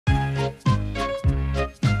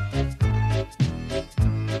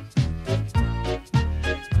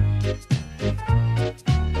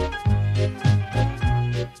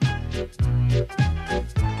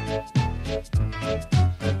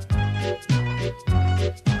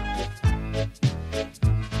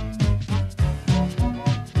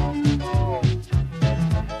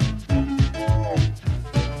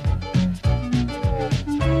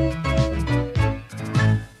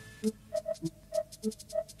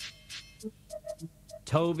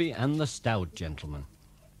Toby and the Stout Gentleman.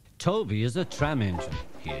 Toby is a tram engine.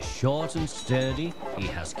 He is short and sturdy, he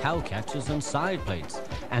has cowcatchers and side plates,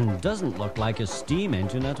 and doesn't look like a steam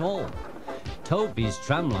engine at all. Toby's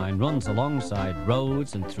tram line runs alongside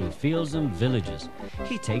roads and through fields and villages.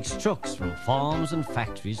 He takes trucks from farms and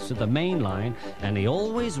factories to the main line, and he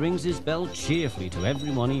always rings his bell cheerfully to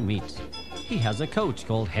everyone he meets. He has a coach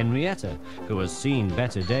called Henrietta, who has seen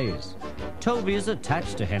better days. Toby is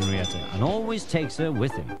attached to Henrietta and always takes her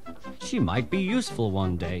with him. She might be useful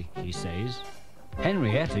one day, he says.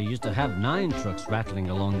 Henrietta used to have 9 trucks rattling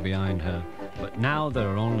along behind her, but now there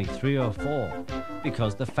are only 3 or 4,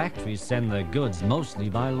 because the factories send their goods mostly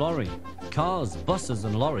by lorry. Cars, buses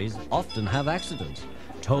and lorries often have accidents.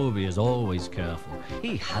 Toby is always careful.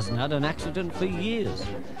 He hasn't had an accident for years.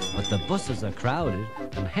 But the buses are crowded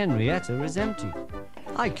and Henrietta is empty.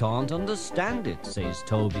 I can't understand it, says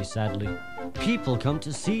Toby sadly. People come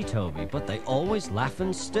to see Toby, but they always laugh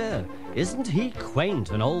and stare. Isn't he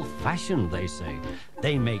quaint and old-fashioned, they say.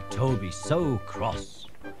 They make Toby so cross.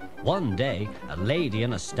 One day, a lady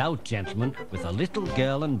and a stout gentleman with a little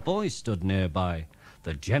girl and boy stood nearby.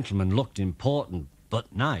 The gentleman looked important,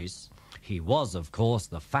 but nice. He was, of course,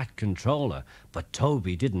 the fat controller, but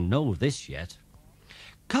Toby didn't know this yet.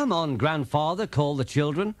 "Come on, grandfather," called the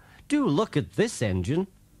children. "Do look at this engine."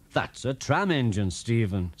 "That's a tram engine,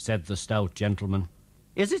 Stephen," said the stout gentleman.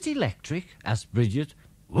 "Is it electric?" asked Bridget.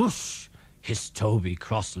 "Whoosh!" hissed Toby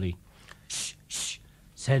crossly. "Shh, shh,"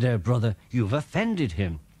 said her brother. "You've offended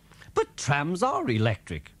him." "But trams are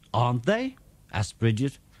electric, aren't they?" asked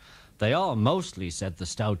Bridget. "They are mostly," said the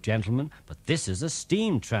stout gentleman, "but this is a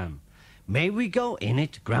steam tram." "May we go in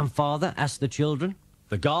it, grandfather?" asked the children.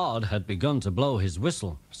 The guard had begun to blow his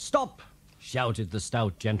whistle. "Stop!" shouted the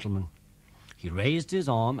stout gentleman. He raised his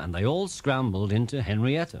arm and they all scrambled into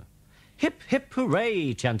Henrietta. "Hip, hip,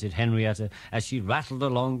 hooray!" chanted Henrietta as she rattled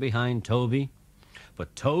along behind Toby.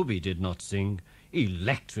 But Toby did not sing.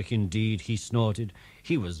 "Electric indeed," he snorted.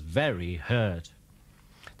 He was very hurt.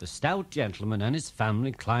 The stout gentleman and his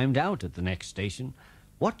family climbed out at the next station.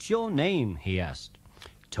 "What's your name?" he asked.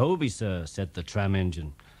 "Toby, sir," said the tram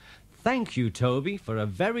engine. "Thank you, Toby, for a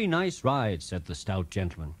very nice ride," said the stout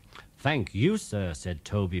gentleman. "Thank you, sir," said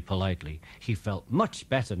Toby politely. He felt much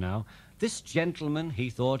better now. This gentleman, he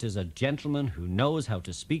thought, is a gentleman who knows how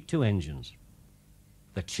to speak to engines.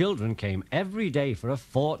 The children came every day for a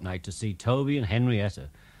fortnight to see Toby and Henrietta.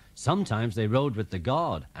 Sometimes they rode with the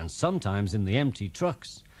guard, and sometimes in the empty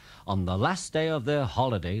trucks. On the last day of their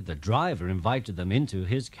holiday, the driver invited them into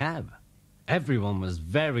his cab. Everyone was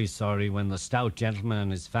very sorry when the stout gentleman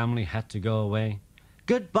and his family had to go away.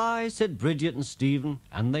 "Goodbye," said Bridget and Stephen,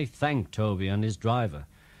 and they thanked Toby and his driver.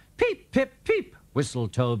 "Peep, pip, peep,"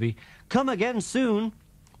 whistled Toby. "Come again soon."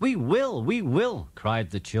 We will," cried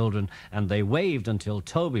the children, and they waved until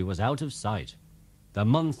Toby was out of sight. The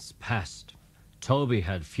months passed. Toby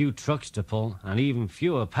had few trucks to pull, and even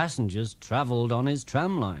fewer passengers travelled on his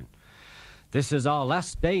tram line. "This is our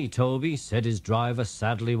last day, Toby," said his driver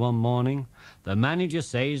sadly one morning. "The manager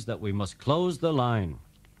says that we must close the line."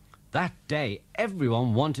 That day,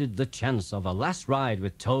 everyone wanted the chance of a last ride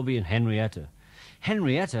with Toby and Henrietta.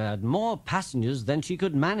 Henrietta had more passengers than she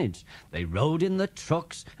could manage. They rode in the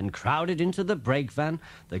trucks and crowded into the brake van.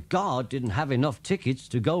 The guard didn't have enough tickets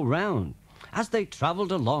to go round. As they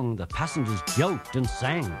travelled along, the passengers joked and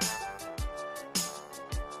sang.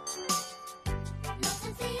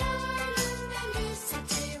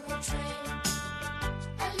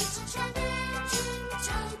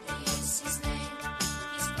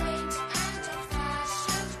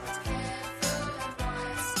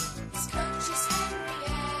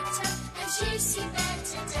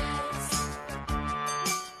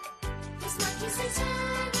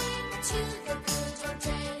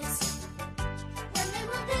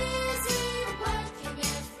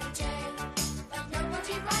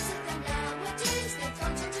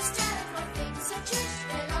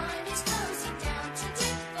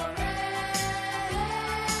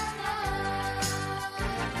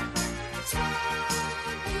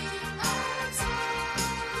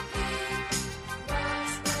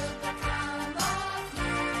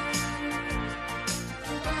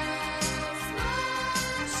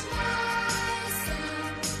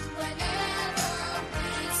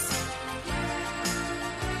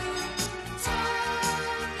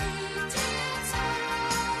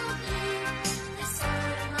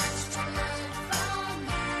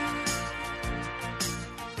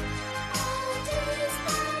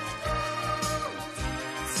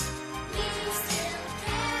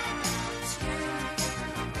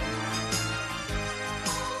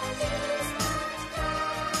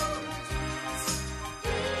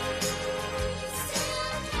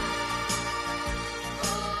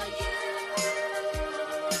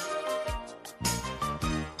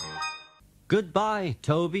 "Goodbye,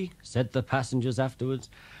 Toby," said the passengers afterwards.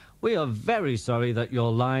 "We are very sorry that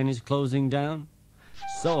your line is closing down."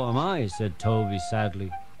 "So am I," said Toby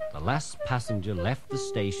sadly. The last passenger left the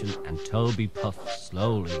station and Toby puffed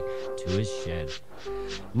slowly to his shed.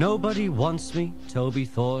 "Nobody wants me," Toby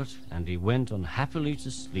thought, and he went unhappily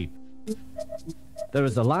to sleep. There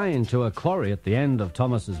is a line to a quarry at the end of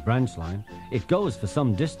Thomas's branch line. It goes for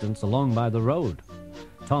some distance along by the road.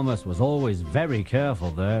 Thomas was always very careful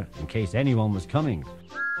there in case anyone was coming.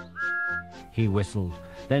 He whistled.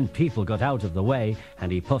 Then people got out of the way and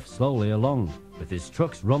he puffed slowly along, with his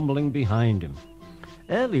trucks rumbling behind him.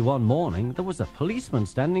 Early one morning, there was a policeman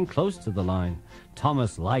standing close to the line.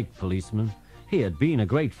 Thomas liked policemen. He had been a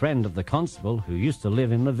great friend of the constable who used to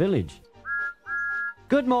live in the village.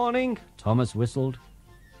 "Good morning," Thomas whistled.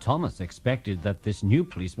 Thomas expected that this new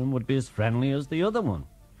policeman would be as friendly as the other one.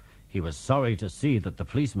 He was sorry to see that the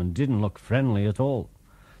policeman didn't look friendly at all.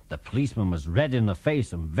 The policeman was red in the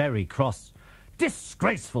face and very cross.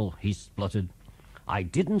 "Disgraceful," he spluttered. "I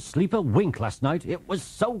didn't sleep a wink last night. It was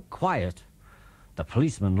so quiet." The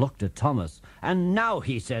policeman looked at Thomas. "And now,"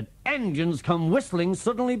 he said, "engines come whistling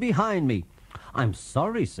suddenly behind me." "I'm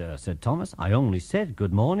sorry, sir," said Thomas. "I only said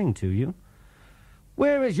good morning to you."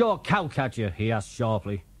 "Where is your cowcatcher?" he asked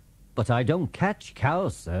sharply. "But I don't catch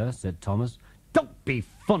cows, sir," said Thomas. "Don't be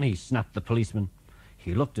funny," snapped the policeman.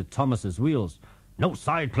 He looked at Thomas's wheels. "No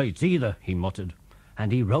side plates either," he muttered,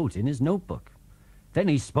 and he wrote in his notebook. Then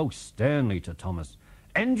he spoke sternly to Thomas.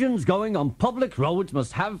 "Engines going on public roads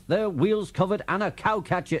must have their wheels covered and a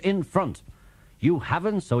cowcatcher in front. You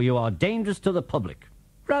haven't, so you are dangerous to the public."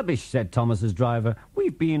 "Rubbish," said Thomas's driver.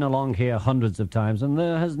 "We've been along here hundreds of times and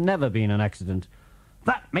there has never been an accident."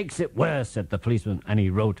 "That makes it worse," said the policeman, and he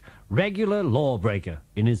wrote "regular lawbreaker"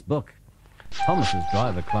 in his book. Thomas's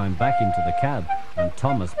driver climbed back into the cab and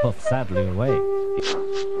Thomas puffed sadly away.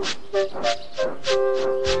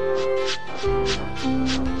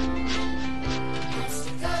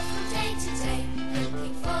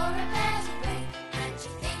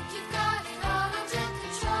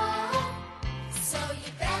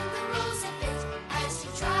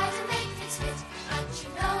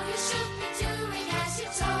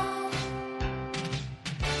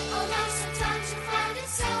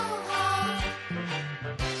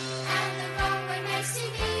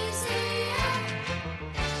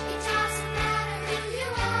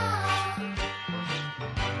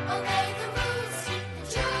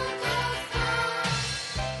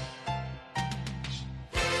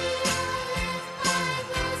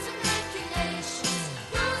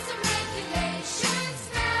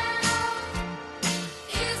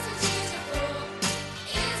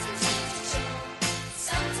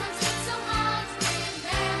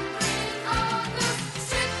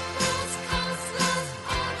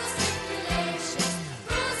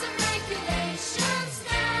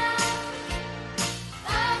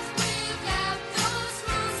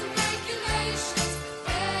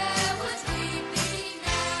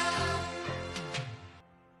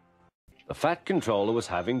 The fat controller was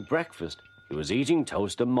having breakfast. He was eating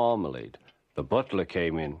toast and marmalade. The butler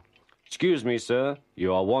came in. "Excuse me, sir,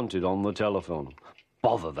 you are wanted on the telephone."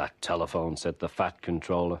 "Bother that telephone," said the fat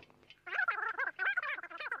controller.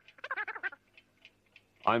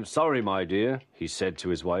 "I'm sorry, my dear," he said to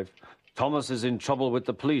his wife. "Thomas is in trouble with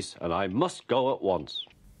the police and I must go at once."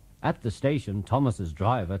 At the station, Thomas's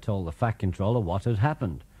driver told the fat controller what had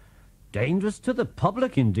happened. "Dangerous to the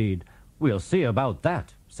public, indeed. We'll see about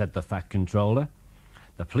that," said the fat controller.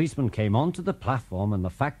 The policeman came onto the platform and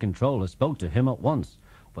the fat controller spoke to him at once.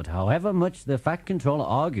 But however much the fat controller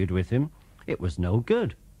argued with him, it was no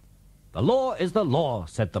good. "The law is the law,"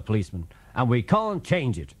 said the policeman, "and we can't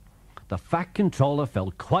change it." The fat controller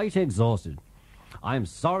felt quite exhausted. "I'm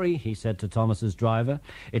sorry," he said to Thomas's driver.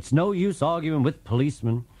 "It's no use arguing with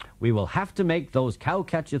policemen. We will have to make those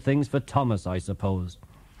cowcatcher things for Thomas, I suppose."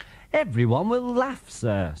 "Everyone will laugh,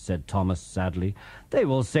 sir," said Thomas sadly. "They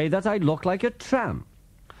will say that I look like a tram."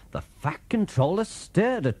 The fat controller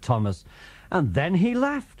stared at Thomas, and then he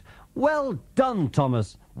laughed. "Well done,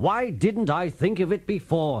 Thomas. Why didn't I think of it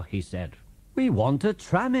before?" he said. "We want a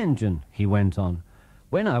tram engine," he went on.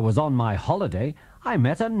 "When I was on my holiday, I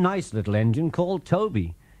met a nice little engine called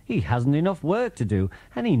Toby. He hasn't enough work to do,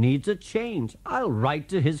 and he needs a change. I'll write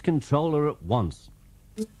to his controller at once."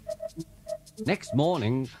 Next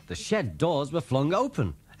morning, the shed doors were flung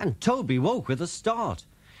open, and Toby woke with a start.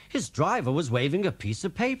 His driver was waving a piece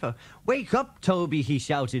of paper. "Wake up, Toby," he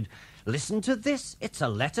shouted. "Listen to this. It's a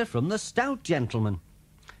letter from the stout gentleman."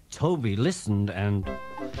 Toby listened and...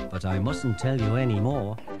 But I mustn't tell you any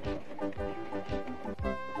more.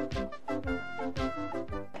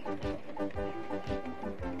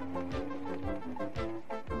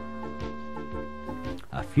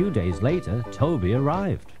 few days later, Toby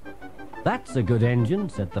arrived. "That's a good engine,"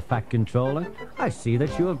 said the Fat Controller. "I see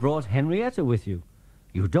that you have brought Henrietta with you."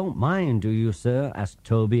 "You don't mind, do you, sir?" asked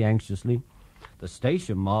Toby anxiously. "The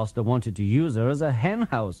station master wanted to use her as a hen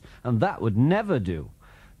house, and that would never do."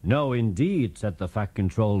 "No, indeed," said the Fat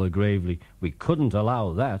Controller gravely. "We couldn't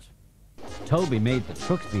allow that." Toby made the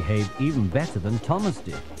trucks behave even better than Thomas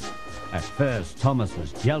did. At first, Thomas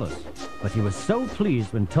was jealous, but he was so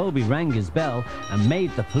pleased when Toby rang his bell and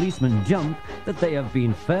made the policeman jump that they have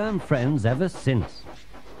been firm friends ever since.